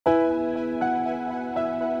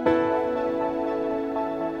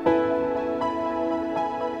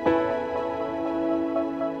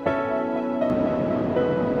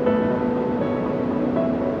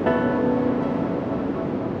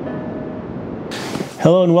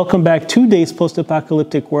Hello and welcome back to Dave's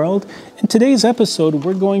Post-Apocalyptic World. In today's episode,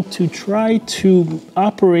 we're going to try to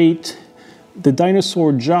operate the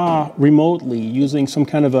dinosaur jaw remotely using some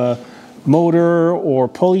kind of a motor or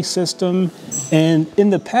pulley system. And in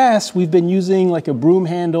the past, we've been using like a broom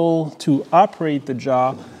handle to operate the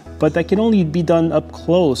jaw, but that can only be done up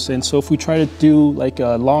close. And so if we try to do like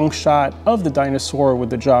a long shot of the dinosaur with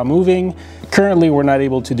the jaw moving, currently we're not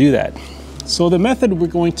able to do that. So the method we're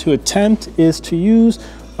going to attempt is to use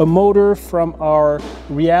a motor from our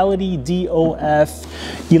Reality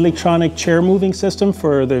DOF electronic chair moving system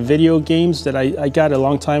for the video games that I got a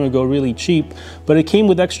long time ago, really cheap. But it came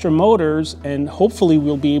with extra motors, and hopefully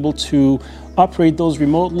we'll be able to operate those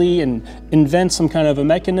remotely and invent some kind of a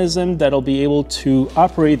mechanism that'll be able to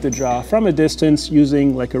operate the jaw from a distance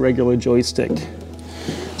using like a regular joystick.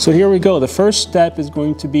 So here we go. The first step is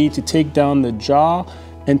going to be to take down the jaw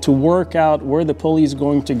and to work out where the pulley is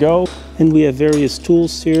going to go. And we have various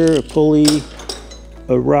tools here, a pulley,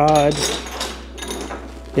 a rod.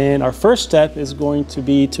 And our first step is going to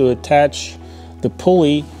be to attach the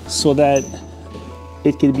pulley so that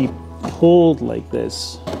it can be pulled like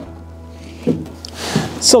this.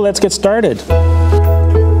 So let's get started.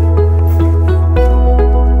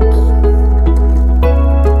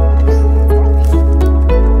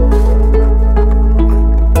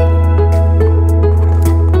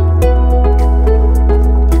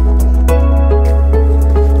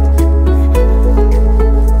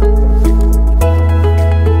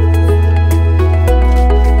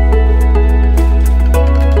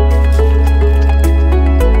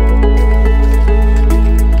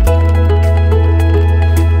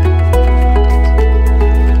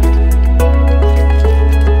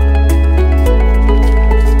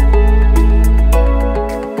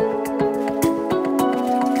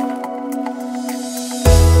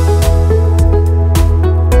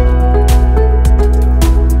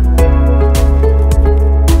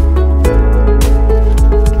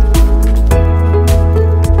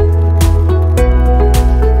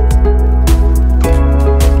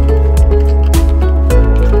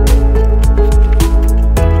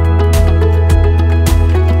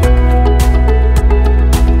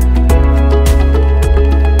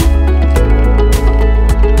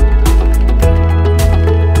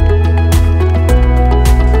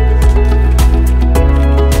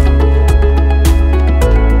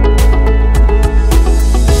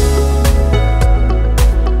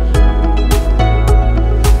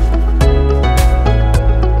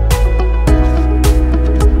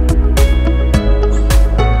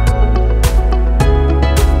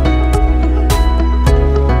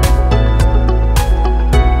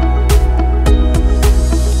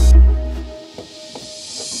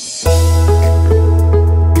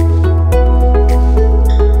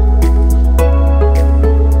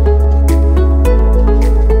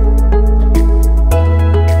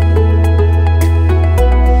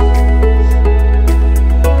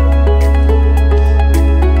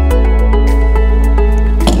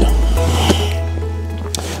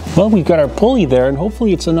 Well, we've got our pulley there, and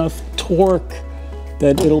hopefully it's enough torque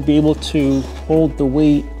that it'll be able to hold the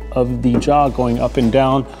weight of the jaw going up and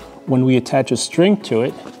down when we attach a string to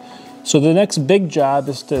it. So the next big job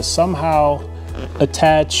is to somehow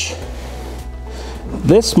attach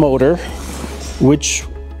this motor, which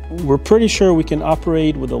we're pretty sure we can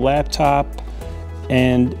operate with a laptop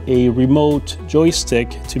and a remote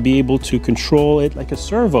joystick to be able to control it like a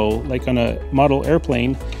servo, like on a model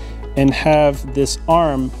airplane, and have this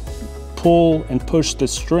arm pull and push the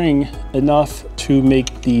string enough to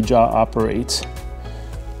make the jaw operate.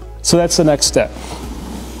 So that's the next step.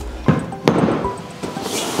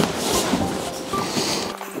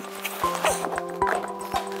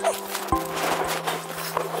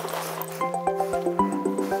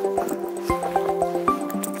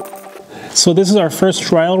 So this is our first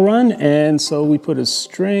trial run, and so we put a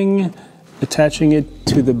string attaching it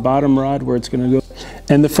to the bottom rod where it's going to go.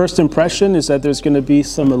 And the first impression is that there's going to be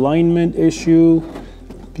some alignment issue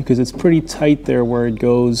because it's pretty tight there where it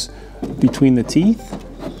goes between the teeth.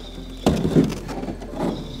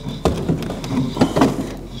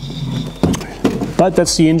 But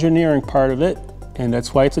that's the engineering part of it, and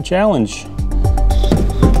that's why it's a challenge.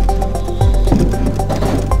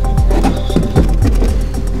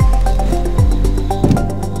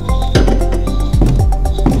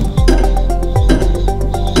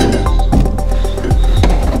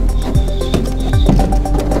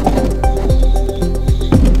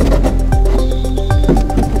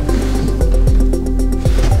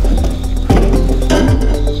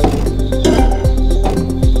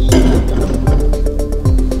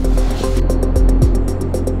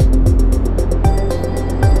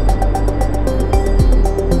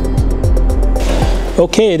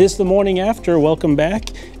 Okay, it is the morning after. Welcome back.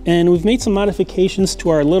 And we've made some modifications to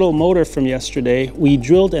our little motor from yesterday. We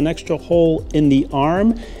drilled an extra hole in the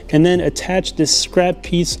arm and then attached this scrap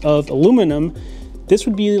piece of aluminum. This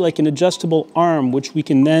would be like an adjustable arm, which we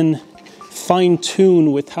can then fine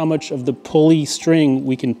tune with how much of the pulley string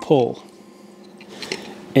we can pull.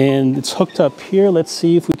 And it's hooked up here. Let's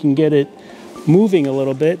see if we can get it moving a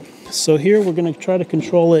little bit. So here we're going to try to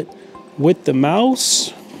control it with the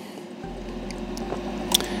mouse,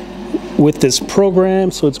 with this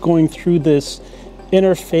program. So it's going through this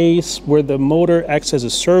interface where the motor acts as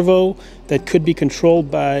a servo that could be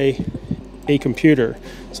controlled by a computer.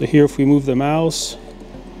 So here, if we move the mouse,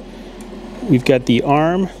 we've got the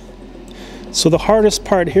arm. So the hardest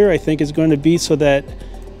part here, I think, is going to be so that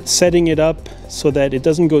setting it up so that it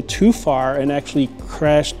doesn't go too far and actually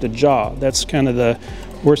crash the jaw. That's kind of the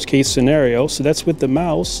worst case scenario. So that's with the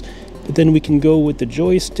mouse, but then we can go with the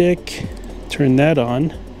joystick, turn that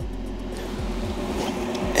on.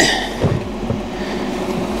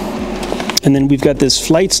 And then we've got this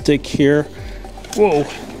flight stick here. Whoa.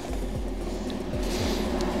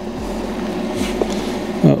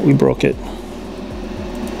 Oh, we broke it.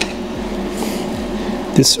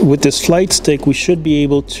 With this flight stick, we should be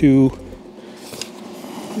able to,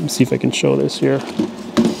 let me see if I can show this here.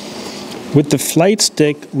 With the flight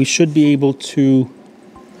stick, we should be able to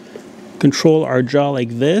control our jaw like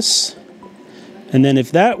this. And then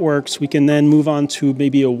if that works, we can then move on to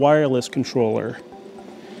maybe a wireless controller.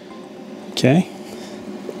 Okay.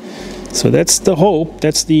 So that's the hope,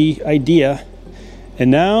 that's the idea. And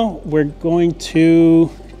now we're going to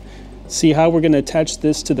see how we're going to attach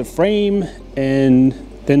this to the frame and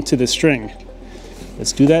then to the string.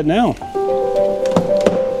 Let's do that now.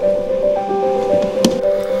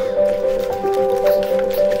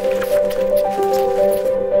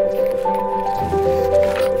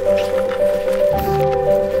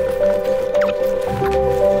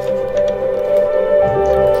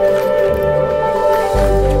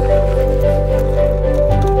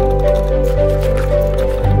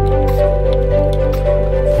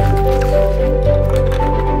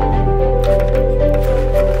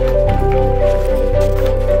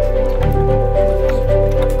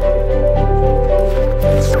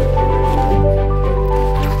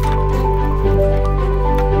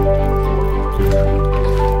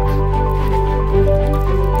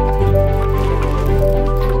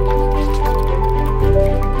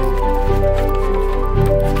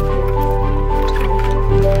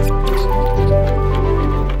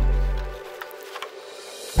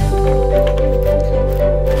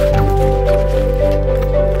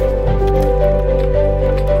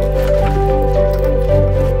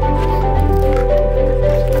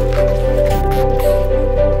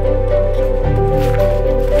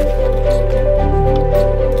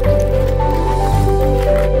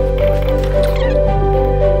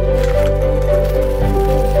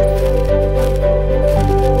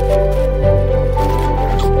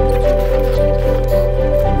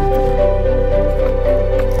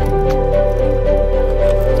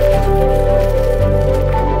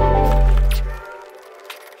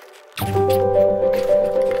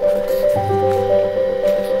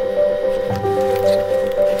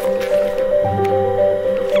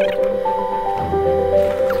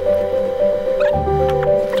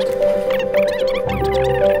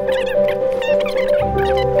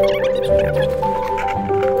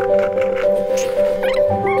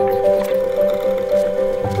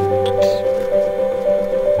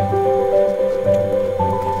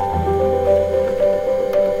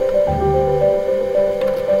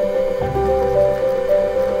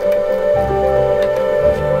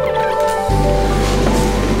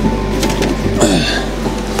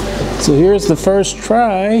 So here's the first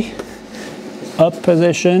try. Up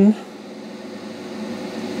position.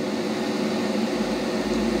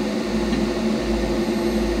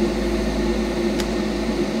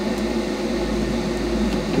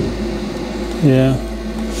 Yeah,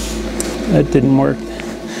 that didn't work.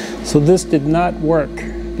 So this did not work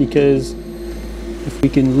because if we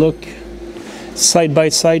can look side by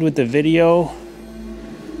side with the video,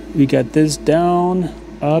 we got this down,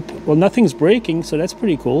 up. Well, nothing's breaking, so that's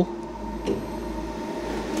pretty cool.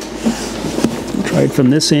 Try it from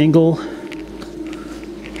this angle.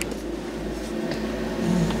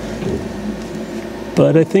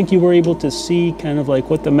 But I think you were able to see kind of like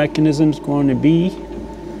what the mechanism's going to be.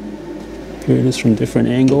 Here it is from different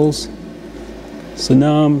angles. So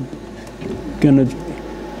now I'm gonna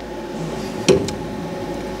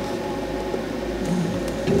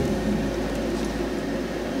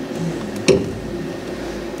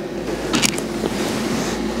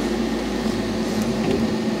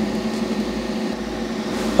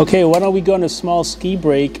Okay, why don't we go on a small ski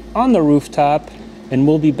break on the rooftop, and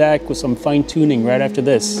we'll be back with some fine tuning right after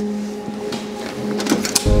this.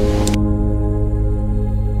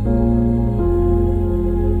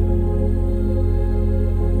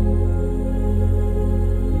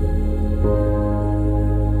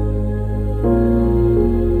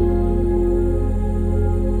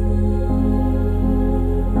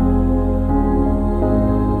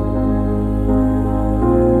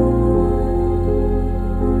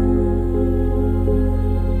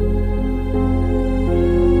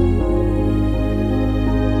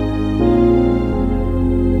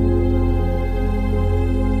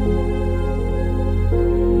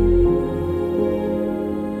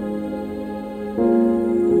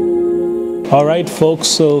 All right, folks,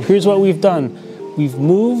 so here's what we've done. We've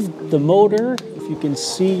moved the motor, if you can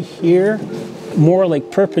see here, more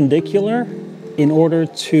like perpendicular in order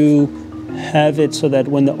to have it so that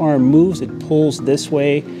when the arm moves, it pulls this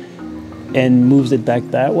way and moves it back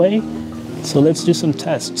that way. So let's do some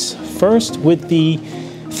tests. First, with the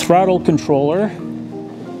throttle controller.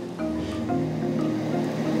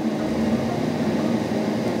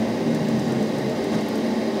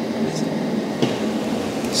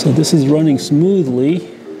 So this is running smoothly.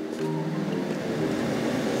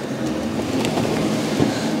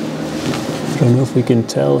 I don't know if we can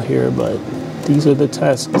tell here, but these are the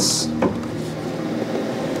tests.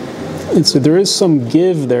 And so there is some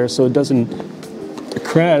give there so it doesn't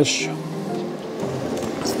crash.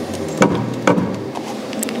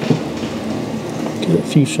 Get a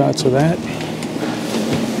few shots of that.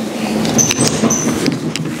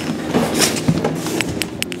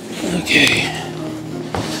 Okay.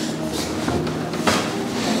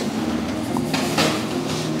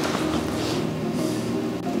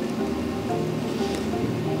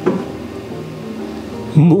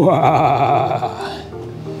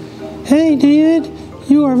 Hey, David,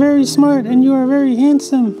 you are very smart and you are very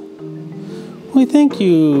handsome. Why, thank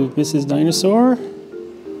you, Mrs. Dinosaur.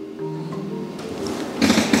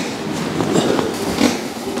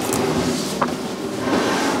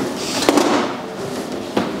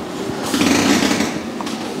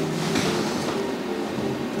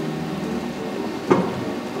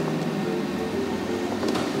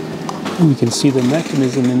 We can see the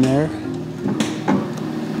mechanism in there.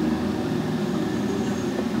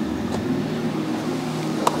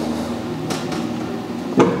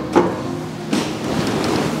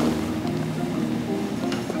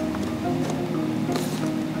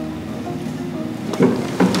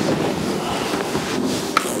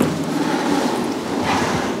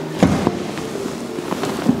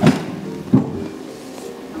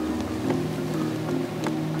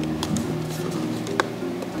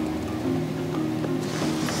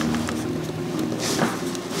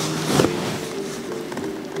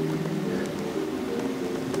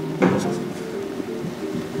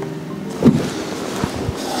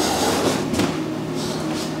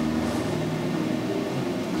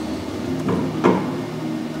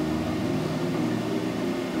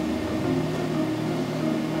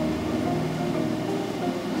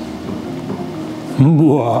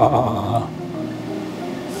 Wow.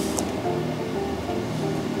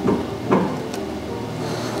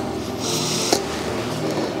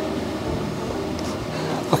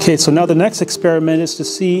 Okay, so now the next experiment is to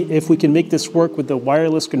see if we can make this work with the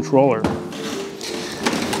wireless controller.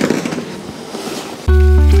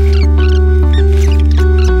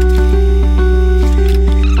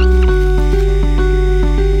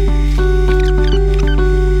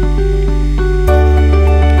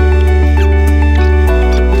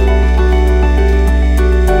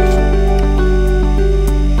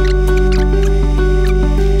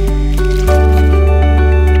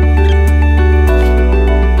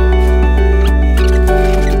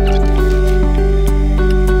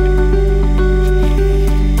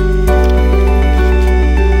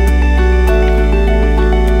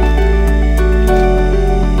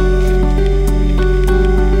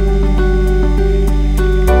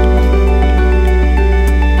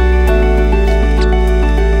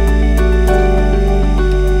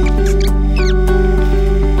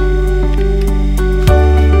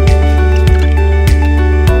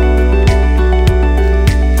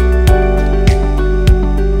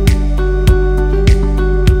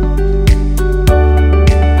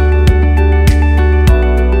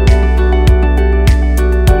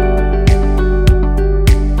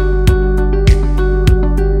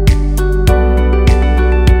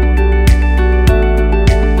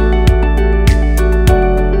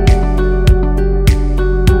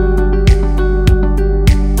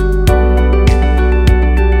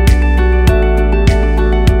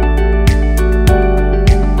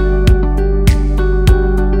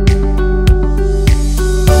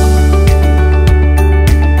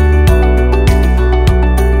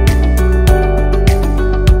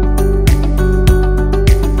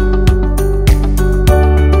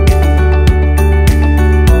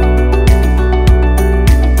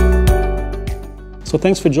 So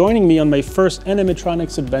thanks for joining me on my first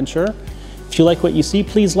animatronics adventure. If you like what you see,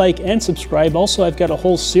 please like and subscribe. Also, I've got a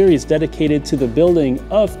whole series dedicated to the building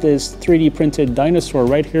of this 3D printed dinosaur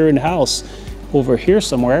right here in house, over here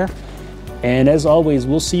somewhere. And as always,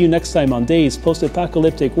 we'll see you next time on Dave's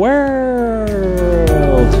Post-Apocalyptic World.